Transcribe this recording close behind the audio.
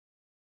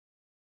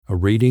A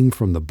reading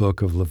from the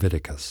book of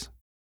Leviticus.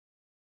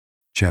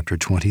 Chapter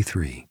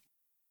 23.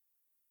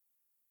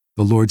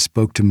 The Lord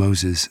spoke to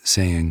Moses,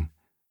 saying,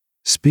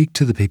 "Speak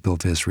to the people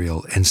of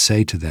Israel and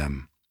say to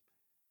them,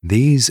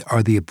 These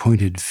are the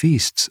appointed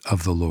feasts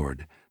of the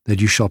Lord,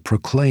 that you shall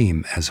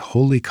proclaim as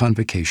holy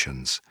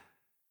convocations.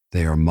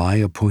 They are my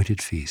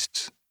appointed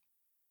feasts.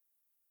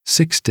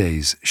 6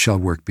 days shall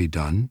work be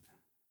done,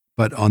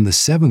 but on the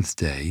 7th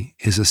day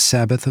is a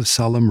Sabbath of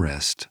solemn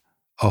rest,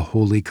 a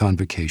holy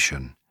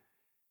convocation.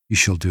 You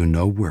shall do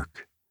no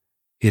work.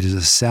 It is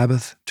a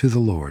Sabbath to the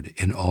Lord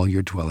in all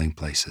your dwelling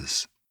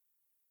places.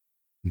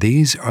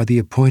 These are the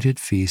appointed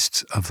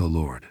feasts of the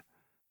Lord,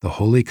 the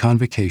holy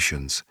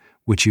convocations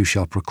which you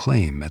shall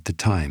proclaim at the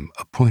time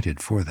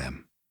appointed for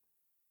them.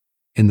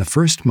 In the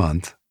 1st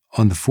month,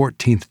 on the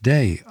 14th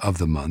day of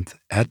the month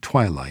at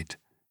twilight,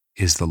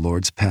 is the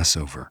Lord's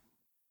Passover.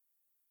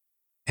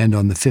 And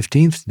on the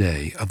 15th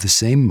day of the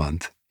same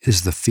month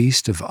is the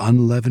feast of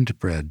unleavened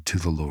bread to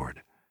the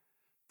Lord.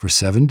 For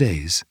 7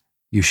 days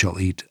you shall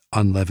eat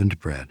unleavened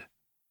bread.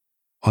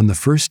 On the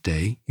 1st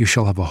day you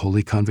shall have a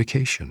holy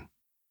convocation.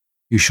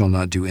 You shall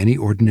not do any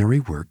ordinary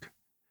work,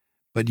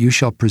 but you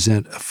shall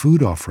present a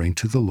food offering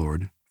to the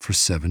Lord for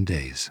 7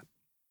 days.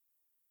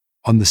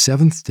 On the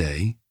 7th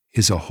day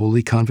is a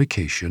holy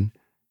convocation.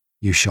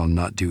 You shall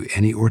not do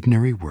any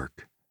ordinary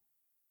work.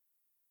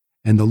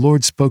 And the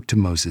Lord spoke to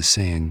Moses,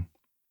 saying,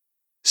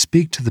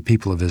 Speak to the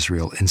people of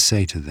Israel and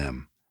say to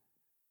them,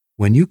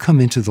 When you come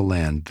into the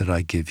land that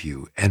I give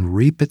you and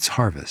reap its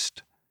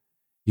harvest,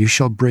 you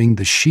shall bring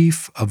the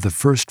sheaf of the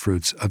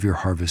firstfruits of your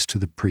harvest to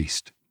the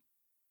priest.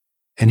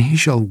 And he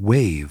shall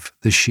wave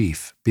the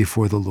sheaf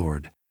before the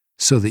Lord,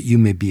 so that you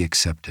may be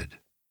accepted.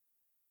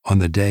 On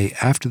the day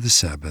after the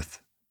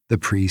Sabbath, the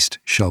priest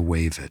shall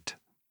wave it.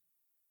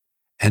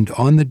 And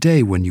on the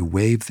day when you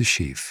wave the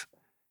sheaf,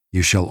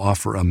 you shall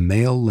offer a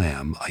male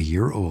lamb a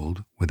year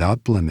old,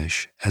 without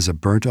blemish, as a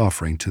burnt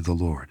offering to the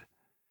Lord.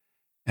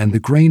 And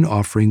the grain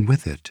offering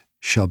with it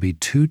shall be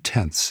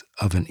 2/10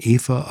 of an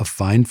ephah of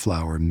fine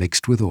flour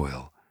mixed with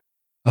oil,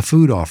 a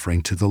food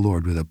offering to the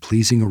Lord with a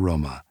pleasing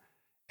aroma,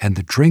 and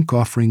the drink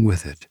offering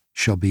with it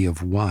shall be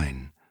of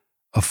wine,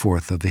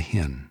 1/4 of a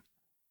hin.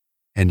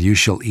 And you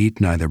shall eat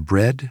neither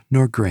bread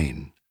nor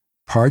grain,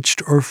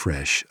 parched or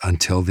fresh,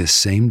 until this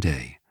same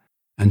day,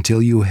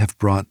 until you have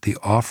brought the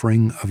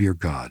offering of your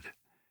God.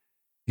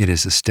 It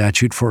is a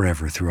statute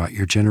forever throughout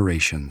your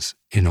generations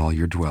in all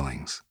your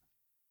dwellings.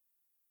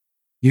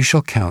 You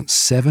shall count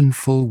 7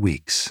 full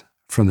weeks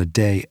from the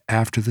day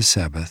after the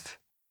Sabbath,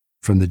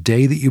 from the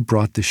day that you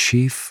brought the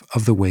sheaf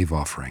of the wave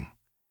offering.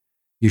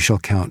 You shall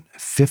count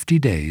 50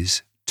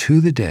 days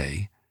to the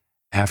day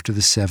after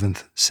the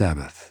 7th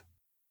Sabbath.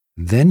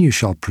 Then you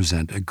shall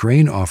present a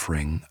grain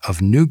offering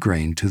of new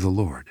grain to the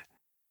Lord.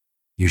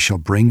 You shall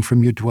bring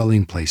from your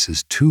dwelling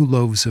places 2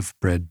 loaves of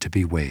bread to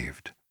be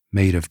waved,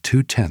 made of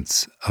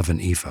 2/10 of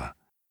an ephah.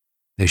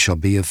 They shall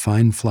be of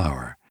fine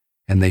flour,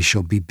 and they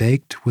shall be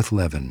baked with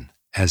leaven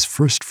as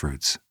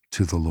firstfruits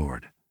to the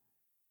Lord.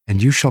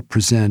 And you shall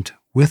present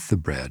with the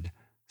bread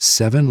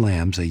 7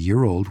 lambs a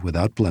year old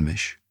without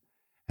blemish,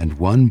 and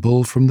 1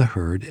 bull from the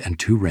herd and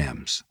 2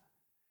 rams.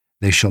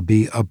 They shall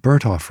be a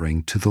burnt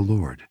offering to the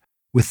Lord,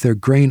 with their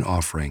grain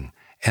offering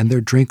and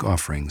their drink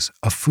offerings,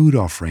 a food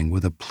offering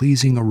with a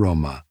pleasing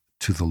aroma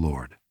to the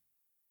Lord.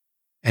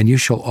 And you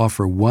shall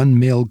offer 1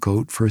 male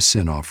goat for a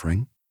sin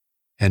offering,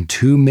 and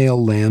 2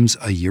 male lambs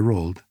a year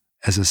old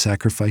as a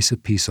sacrifice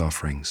of peace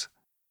offerings.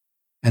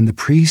 And the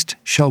priest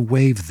shall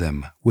wave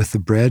them with the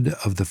bread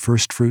of the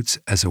firstfruits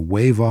as a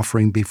wave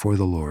offering before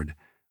the Lord,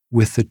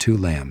 with the 2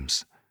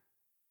 lambs.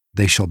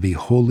 They shall be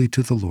holy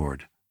to the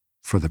Lord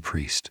for the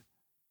priest.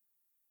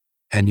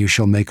 And you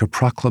shall make a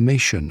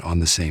proclamation on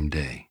the same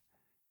day.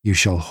 You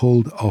shall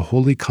hold a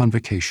holy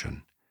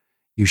convocation.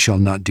 You shall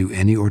not do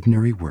any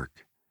ordinary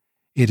work.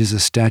 It is a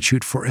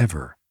statute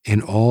forever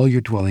in all your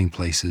dwelling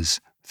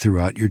places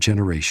throughout your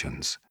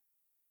generations.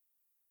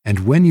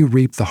 And when you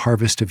reap the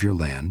harvest of your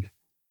land,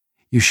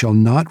 you shall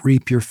not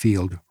reap your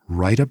field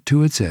right up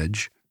to its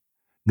edge,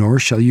 nor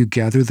shall you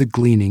gather the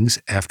gleanings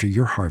after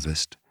your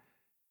harvest.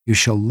 You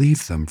shall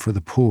leave them for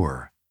the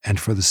poor and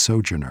for the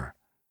sojourner.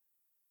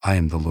 I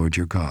am the Lord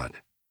your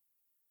God.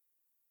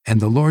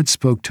 And the Lord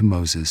spoke to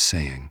Moses,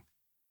 saying,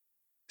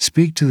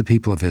 Speak to the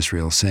people of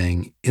Israel,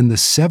 saying, In the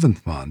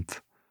 7th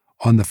month,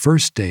 on the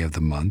 1st day of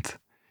the month,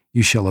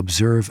 you shall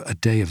observe a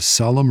day of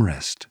solemn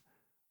rest,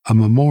 a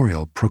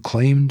memorial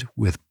proclaimed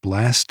with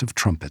blast of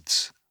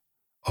trumpets,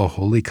 a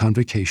holy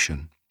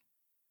convocation.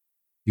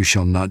 You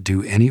shall not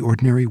do any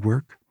ordinary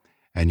work,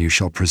 and you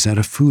shall present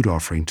a food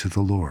offering to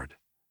the Lord.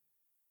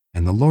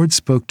 And the Lord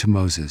spoke to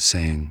Moses,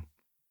 saying,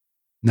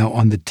 Now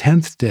on the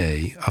 10th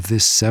day of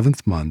this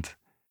 7th month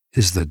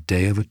is the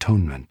Day of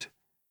Atonement.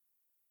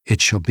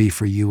 It shall be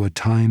for you a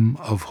time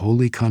of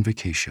holy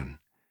convocation,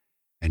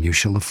 and you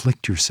shall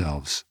afflict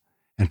yourselves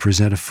and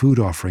present a food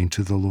offering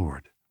to the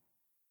Lord.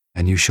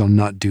 And you shall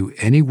not do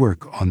any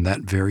work on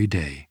that very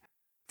day,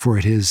 for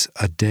it is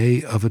a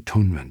day of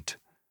atonement,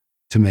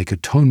 to make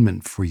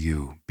atonement for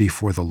you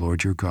before the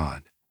Lord your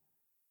God.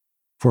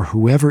 For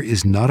whoever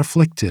is not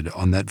afflicted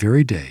on that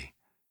very day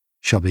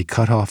shall be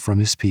cut off from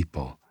his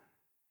people,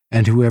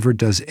 and whoever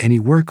does any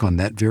work on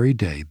that very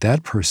day,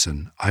 that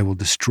person I will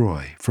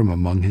destroy from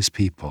among his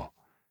people.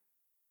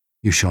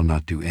 You shall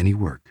not do any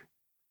work.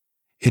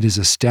 It is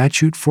a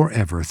statute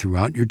forever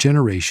throughout your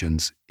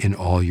generations in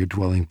all your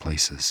dwelling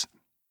places.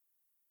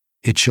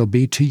 It shall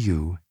be to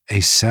you a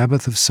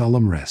Sabbath of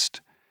solemn rest,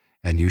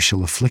 and you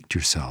shall afflict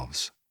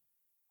yourselves.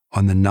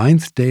 On the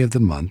 9th day of the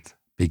month,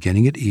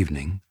 beginning at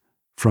evening,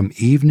 from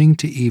evening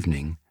to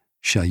evening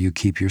shall you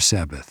keep your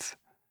Sabbath.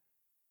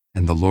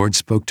 And the Lord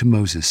spoke to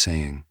Moses,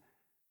 saying,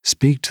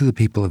 Speak to the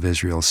people of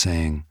Israel,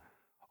 saying,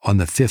 On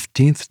the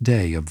 15th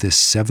day of this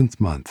 7th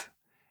month,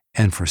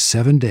 and for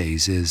 7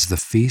 days is the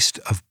feast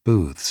of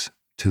booths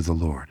to the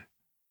Lord.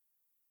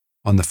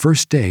 On the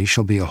first day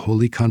shall be a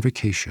holy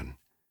convocation.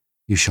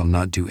 You shall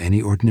not do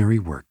any ordinary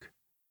work.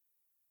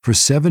 For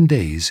 7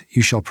 days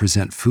you shall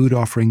present food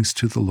offerings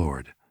to the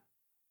Lord.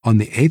 On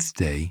the 8th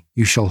day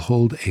you shall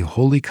hold a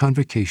holy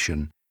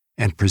convocation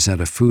and present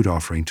a food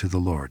offering to the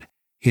Lord.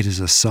 It is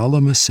a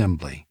solemn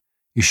assembly.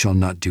 You shall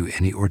not do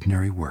any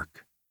ordinary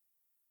work.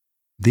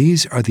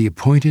 These are the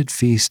appointed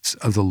feasts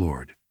of the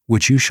Lord,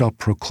 which you shall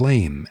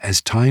proclaim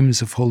as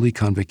times of holy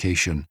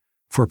convocation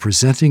for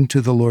presenting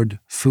to the Lord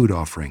food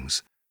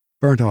offerings,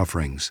 burnt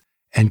offerings,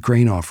 and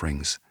grain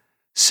offerings,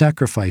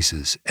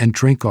 sacrifices and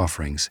drink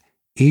offerings,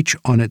 each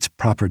on its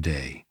proper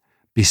day,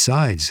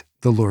 besides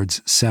the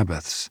Lord's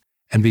Sabbaths,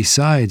 and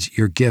besides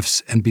your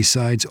gifts, and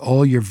besides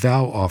all your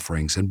vow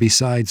offerings, and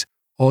besides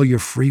all your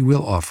free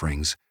will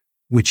offerings,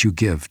 which you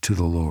give to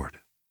the Lord.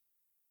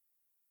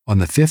 On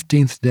the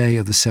 15th day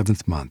of the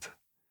 7th month,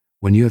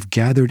 when you have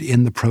gathered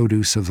in the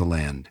produce of the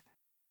land,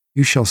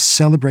 you shall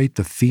celebrate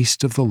the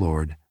feast of the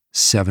Lord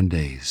 7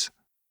 days.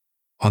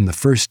 On the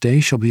first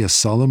day shall be a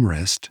solemn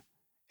rest,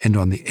 and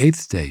on the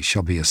 8th day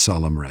shall be a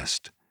solemn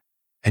rest.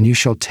 And you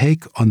shall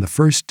take on the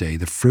first day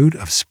the fruit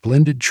of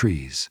splendid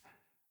trees,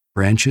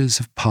 branches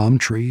of palm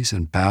trees,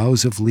 and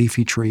boughs of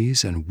leafy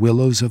trees, and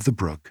willows of the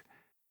brook,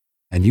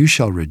 and you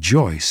shall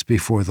rejoice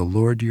before the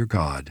Lord your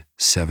God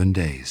 7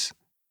 days.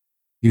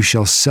 You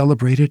shall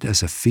celebrate it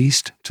as a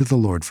feast to the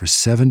Lord for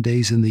 7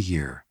 days in the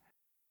year.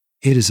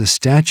 It is a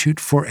statute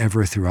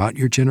forever throughout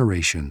your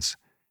generations.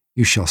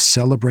 You shall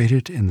celebrate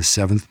it in the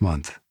 7th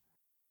month.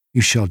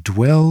 You shall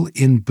dwell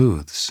in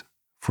booths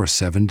for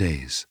 7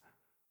 days.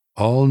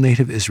 All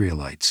native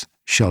Israelites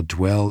shall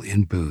dwell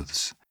in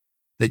booths,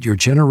 that your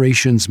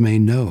generations may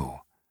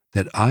know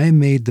that I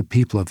made the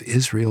people of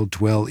Israel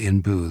dwell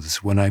in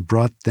booths when I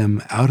brought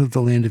them out of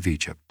the land of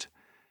Egypt.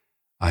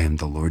 I am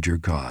the Lord your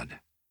God.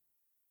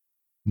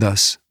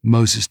 Thus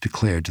Moses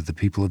declared to the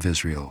people of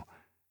Israel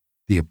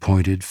the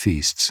appointed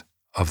feasts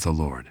of the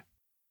Lord.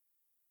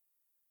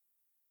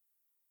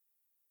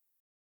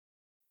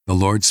 The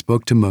Lord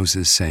spoke to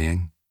Moses,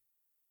 saying,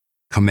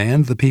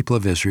 Command the people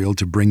of Israel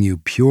to bring you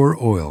pure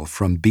oil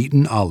from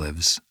beaten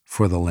olives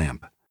for the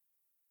lamp,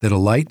 that a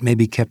light may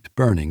be kept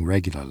burning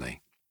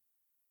regularly.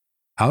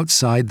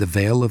 Outside the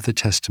veil of the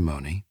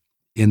testimony,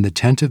 in the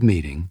tent of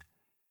meeting,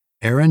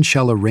 Aaron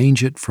shall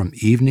arrange it from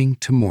evening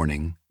to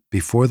morning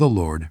before the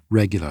Lord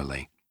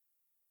regularly.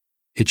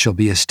 It shall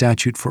be a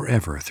statute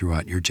forever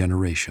throughout your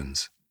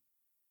generations.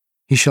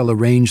 He shall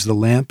arrange the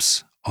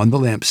lamps on the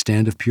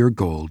lampstand of pure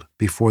gold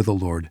before the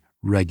Lord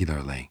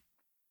regularly.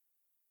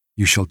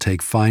 You shall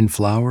take fine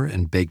flour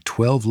and bake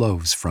 12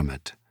 loaves from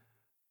it.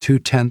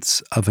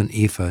 2/10 of an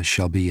ephah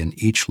shall be in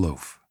each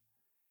loaf.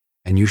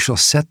 And you shall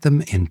set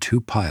them in 2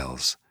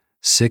 piles,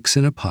 6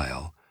 in a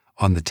pile,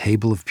 on the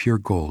table of pure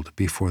gold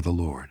before the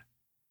Lord.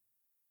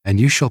 And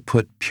you shall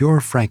put pure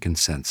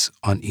frankincense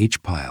on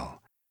each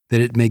pile, that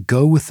it may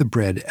go with the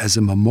bread as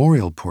a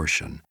memorial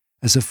portion,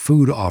 as a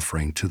food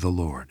offering to the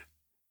Lord.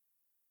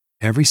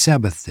 Every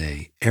Sabbath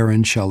day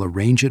Aaron shall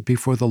arrange it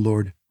before the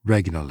Lord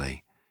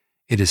regularly.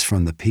 It is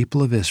from the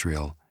people of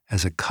Israel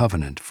as a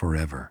covenant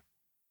forever.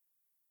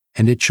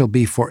 And it shall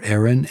be for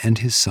Aaron and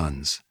his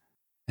sons,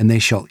 and they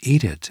shall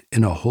eat it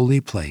in a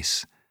holy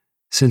place,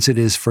 since it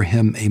is for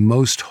him a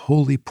most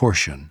holy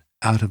portion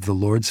out of the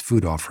Lord's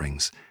food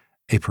offerings,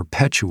 a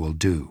perpetual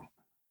due.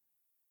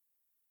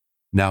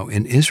 Now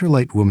an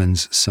Israelite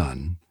woman's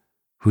son,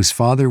 whose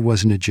father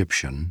was an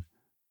Egyptian,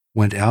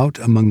 went out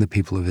among the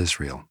people of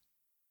Israel.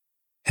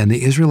 And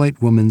the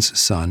Israelite woman's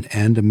son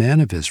and a man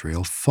of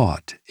Israel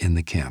fought in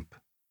the camp.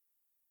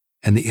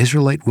 And the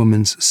Israelite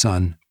woman's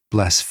son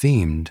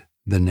blasphemed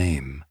the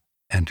name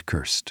and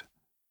cursed.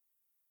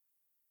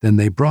 Then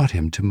they brought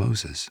him to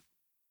Moses.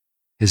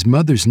 His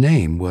mother's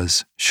name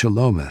was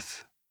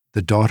Shelomith,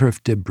 the daughter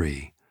of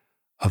Dibri,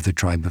 of the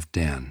tribe of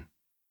Dan.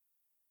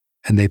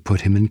 And they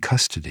put him in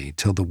custody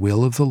till the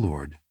will of the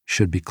Lord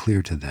should be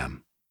clear to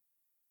them.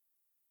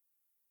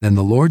 Then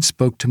the Lord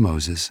spoke to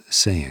Moses,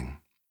 saying,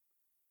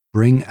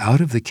 Bring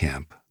out of the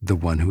camp the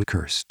one who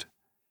cursed,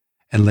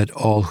 and let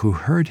all who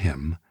heard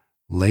him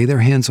lay their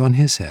hands on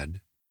his head,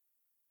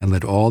 and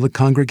let all the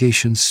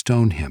congregation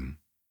stone him,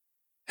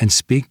 and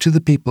speak to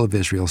the people of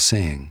Israel,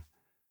 saying,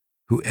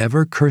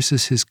 Whoever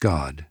curses his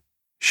God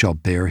shall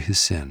bear his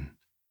sin.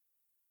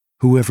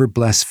 Whoever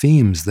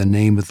blasphemes the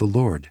name of the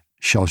Lord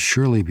shall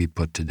surely be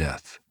put to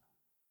death.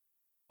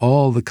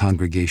 All the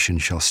congregation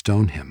shall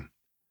stone him,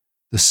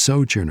 the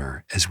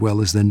sojourner as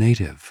well as the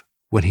native,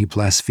 when he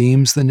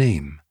blasphemes the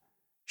name,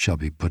 shall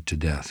be put to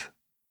death.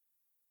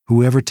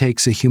 Whoever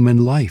takes a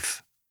human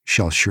life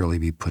shall surely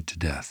be put to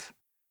death.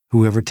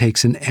 Whoever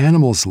takes an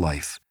animal's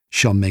life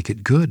shall make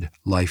it good,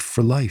 life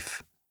for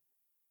life.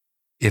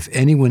 If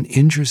anyone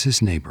injures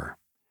his neighbor,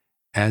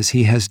 as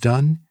he has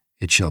done,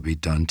 it shall be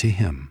done to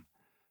him.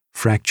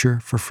 Fracture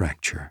for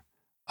fracture,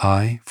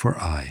 eye for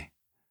eye,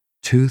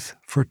 tooth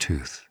for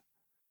tooth.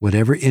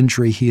 Whatever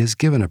injury he has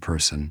given a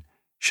person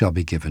shall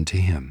be given to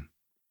him.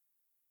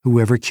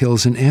 Whoever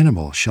kills an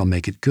animal shall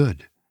make it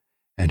good,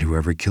 and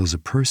whoever kills a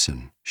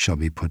person shall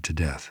be put to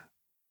death.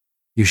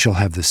 You shall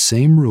have the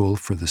same rule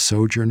for the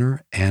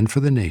sojourner and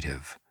for the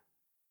native,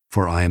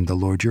 for I am the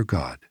Lord your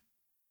God.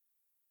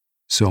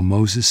 So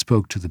Moses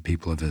spoke to the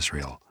people of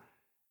Israel,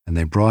 and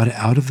they brought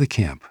out of the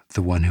camp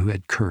the one who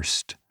had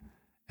cursed,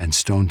 and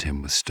stoned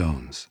him with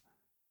stones.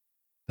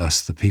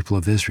 Thus the people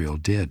of Israel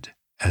did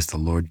as the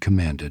Lord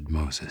commanded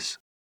Moses.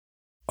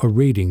 A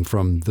reading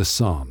from the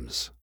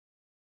Psalms.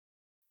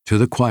 To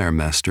the choir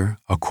master,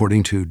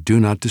 according to Do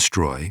Not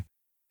Destroy,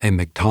 a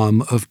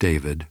miktam of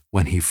David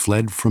when he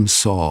fled from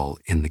Saul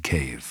in the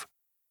cave.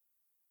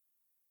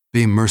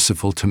 Be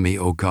merciful to me,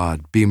 O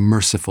God, be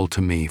merciful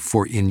to me,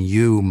 for in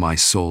you my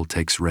soul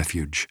takes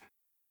refuge.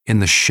 In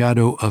the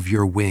shadow of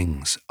your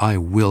wings I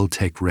will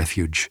take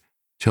refuge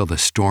till the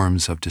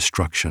storms of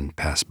destruction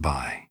pass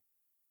by.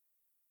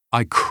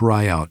 I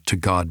cry out to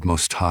God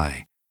Most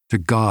High, to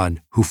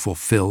God who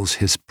fulfills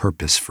his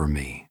purpose for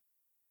me.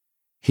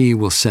 He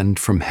will send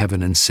from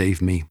heaven and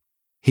save me.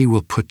 He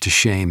will put to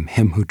shame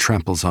him who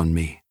tramples on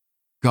me.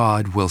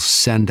 God will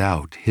send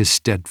out his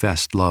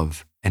steadfast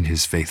love and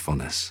his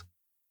faithfulness.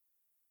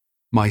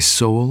 My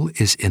soul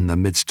is in the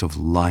midst of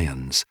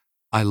lions.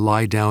 I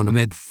lie down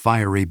amid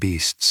fiery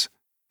beasts,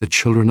 the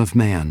children of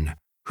man,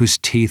 whose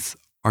teeth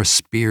are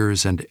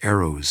spears and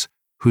arrows,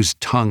 whose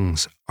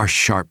tongues are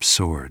sharp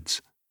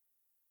swords.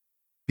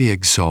 Be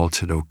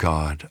exalted, O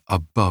God,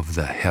 above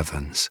the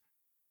heavens.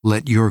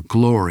 Let your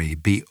glory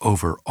be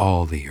over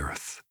all the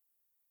earth.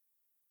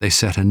 They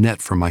set a net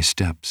for my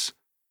steps.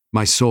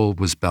 My soul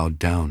was bowed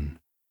down.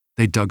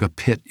 They dug a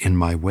pit in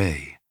my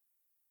way,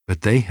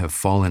 but they have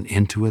fallen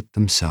into it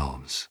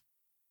themselves.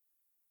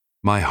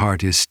 My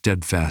heart is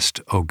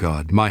steadfast, O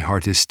God, my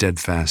heart is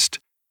steadfast.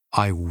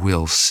 I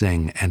will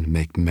sing and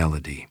make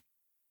melody.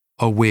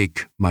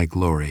 Awake, my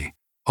glory.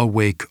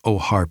 Awake, O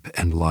harp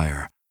and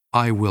lyre.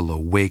 I will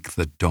awake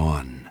the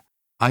dawn.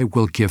 I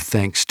will give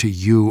thanks to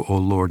you, O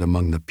Lord,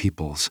 among the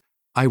peoples.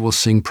 I will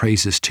sing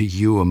praises to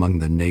you among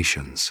the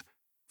nations.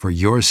 For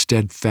your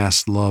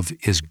steadfast love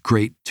is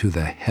great to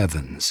the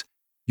heavens,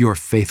 your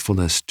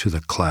faithfulness to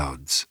the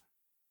clouds.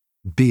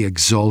 Be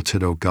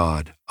exalted, O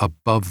God,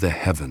 above the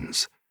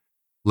heavens.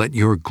 Let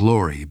your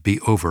glory be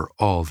over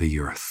all the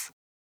earth.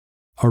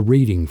 A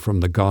reading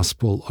from the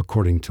Gospel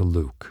according to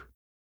Luke.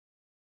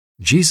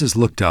 Jesus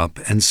looked up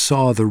and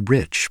saw the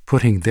rich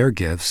putting their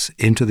gifts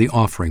into the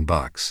offering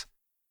box.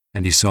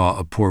 And he saw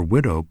a poor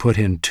widow put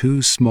in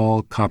 2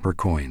 small copper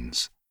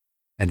coins.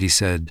 And he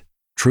said,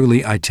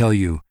 Truly I tell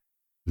you,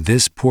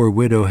 this poor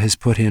widow has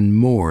put in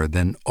more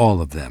than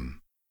all of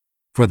them.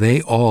 For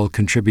they all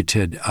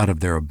contributed out of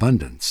their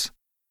abundance,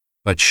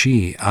 but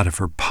she, out of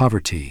her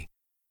poverty,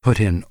 put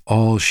in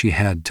all she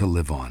had to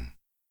live on.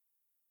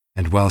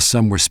 And while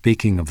some were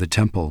speaking of the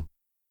temple,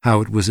 how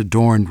it was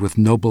adorned with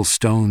noble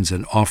stones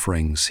and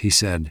offerings, he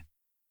said,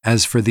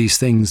 As for these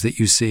things that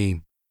you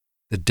see,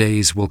 the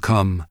days will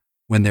come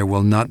when there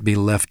will not be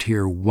left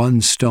here one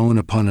stone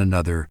upon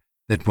another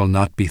that will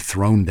not be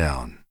thrown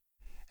down.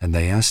 And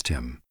they asked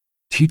him,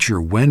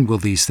 Teacher, when will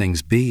these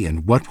things be,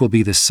 and what will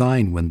be the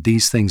sign when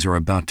these things are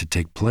about to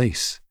take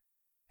place?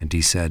 And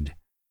he said,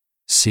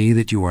 See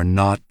that you are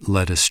not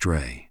led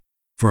astray,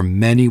 for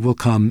many will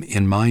come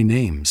in my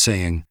name,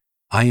 saying,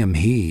 I am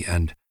he,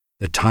 and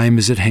the time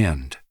is at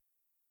hand.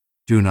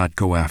 Do not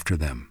go after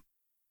them.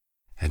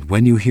 And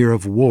when you hear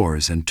of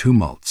wars and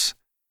tumults,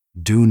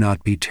 do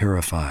not be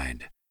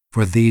terrified,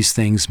 for these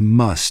things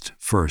must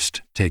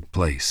first take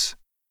place.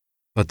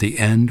 But the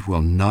end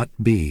will not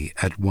be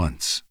at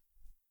once.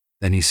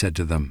 Then he said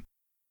to them,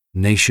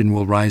 Nation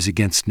will rise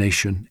against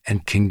nation,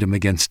 and kingdom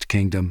against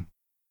kingdom.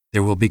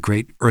 There will be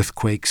great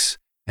earthquakes,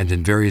 and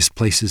in various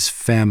places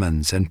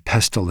famines and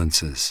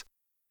pestilences,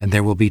 and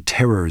there will be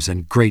terrors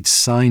and great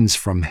signs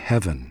from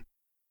heaven.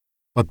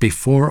 But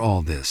before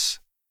all this,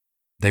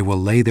 they will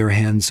lay their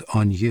hands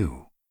on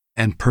you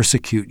and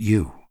persecute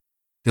you,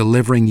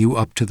 delivering you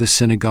up to the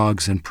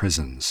synagogues and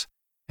prisons,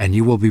 and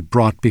you will be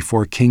brought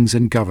before kings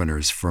and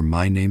governors for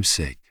my name's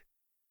sake.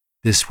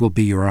 This will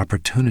be your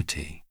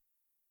opportunity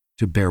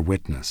to bear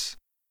witness.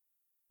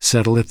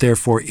 Settle it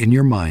therefore in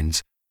your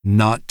minds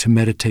not to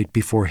meditate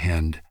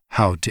beforehand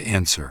how to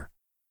answer.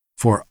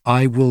 For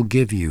I will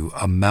give you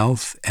a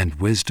mouth and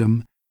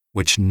wisdom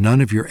which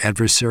none of your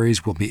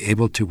adversaries will be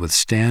able to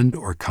withstand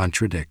or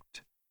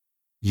contradict.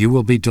 You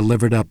will be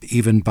delivered up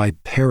even by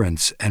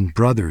parents and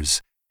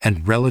brothers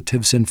and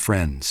relatives and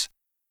friends,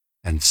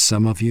 and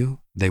some of you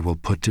they will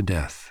put to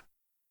death.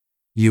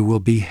 You will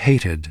be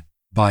hated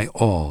by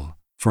all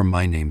for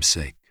my name's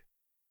sake,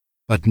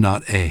 but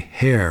not a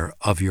hair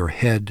of your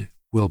head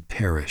will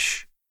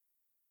perish.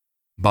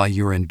 By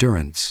your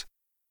endurance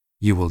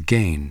you will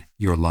gain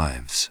your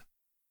lives.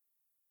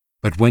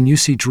 But when you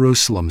see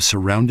Jerusalem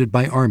surrounded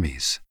by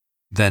armies,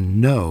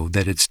 then know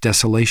that its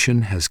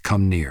desolation has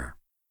come near.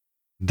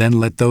 Then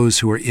let those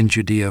who are in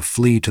Judea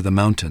flee to the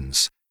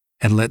mountains,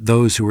 and let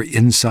those who are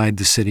inside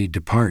the city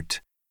depart,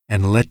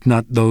 and let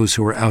not those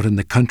who are out in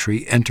the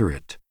country enter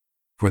it,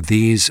 for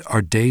these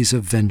are days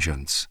of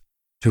vengeance,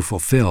 to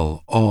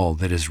fulfill all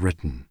that is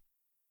written.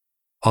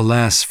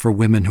 Alas for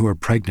women who are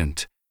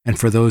pregnant, and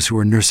for those who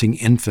are nursing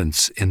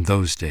infants in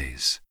those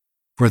days.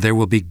 For there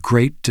will be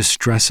great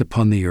distress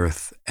upon the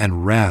earth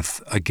and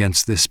wrath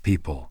against this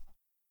people.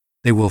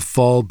 They will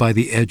fall by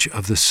the edge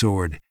of the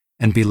sword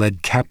and be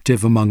led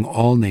captive among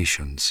all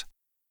nations,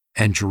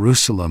 and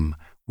Jerusalem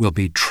will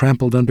be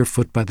trampled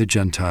underfoot by the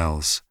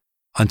Gentiles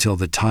until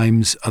the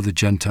times of the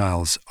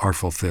Gentiles are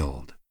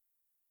fulfilled.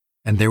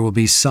 And there will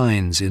be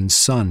signs in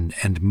sun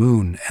and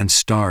moon and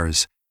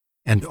stars,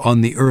 and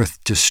on the earth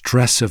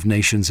distress of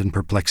nations and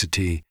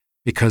perplexity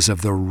because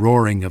of the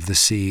roaring of the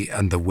sea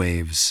and the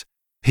waves,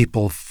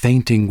 people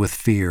fainting with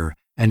fear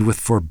and with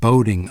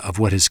foreboding of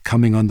what is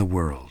coming on the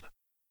world.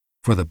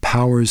 For the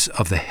powers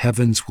of the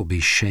heavens will be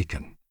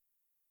shaken.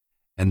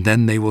 And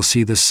then they will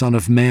see the Son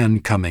of Man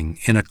coming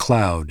in a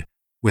cloud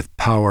with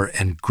power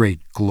and great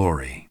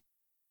glory.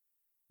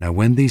 Now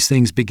when these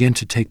things begin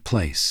to take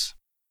place,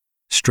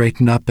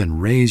 straighten up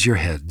and raise your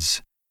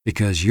heads,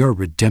 because your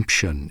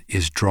redemption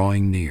is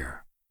drawing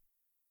near.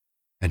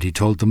 And he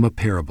told them a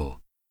parable.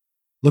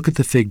 Look at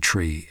the fig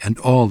tree and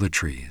all the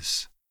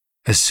trees.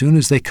 As soon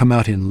as they come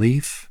out in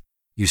leaf,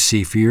 you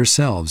see for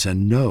yourselves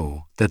and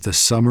know that the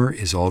summer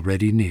is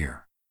already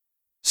near.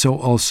 So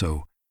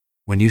also,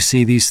 when you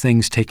see these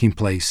things taking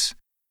place,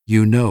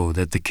 you know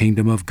that the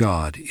kingdom of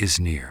God is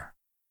near.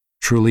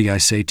 Truly I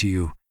say to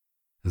you,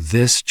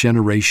 this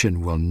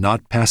generation will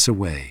not pass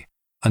away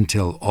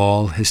until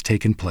all has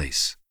taken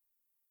place.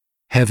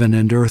 Heaven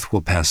and earth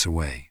will pass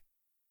away,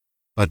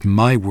 but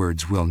my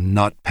words will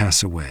not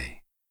pass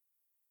away.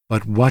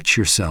 But watch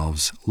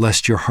yourselves,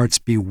 lest your hearts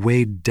be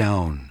weighed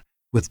down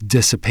with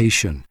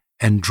dissipation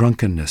and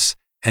drunkenness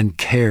and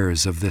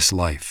cares of this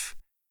life,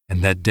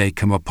 and that day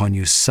come upon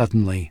you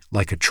suddenly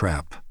like a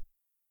trap.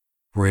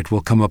 For it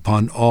will come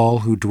upon all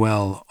who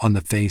dwell on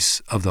the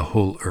face of the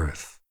whole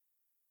earth.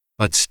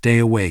 But stay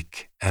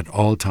awake at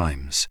all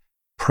times,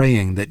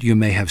 praying that you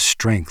may have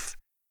strength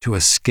to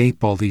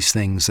escape all these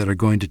things that are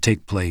going to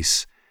take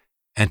place,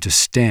 and to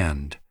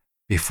stand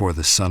before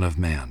the Son of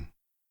Man.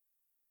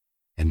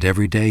 And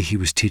every day he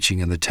was teaching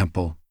in the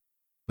temple,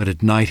 but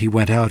at night he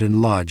went out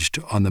and lodged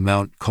on the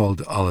mount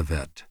called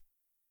Olivet.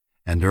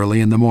 And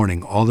early in the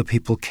morning all the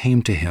people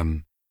came to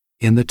him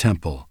in the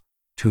temple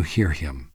to hear him.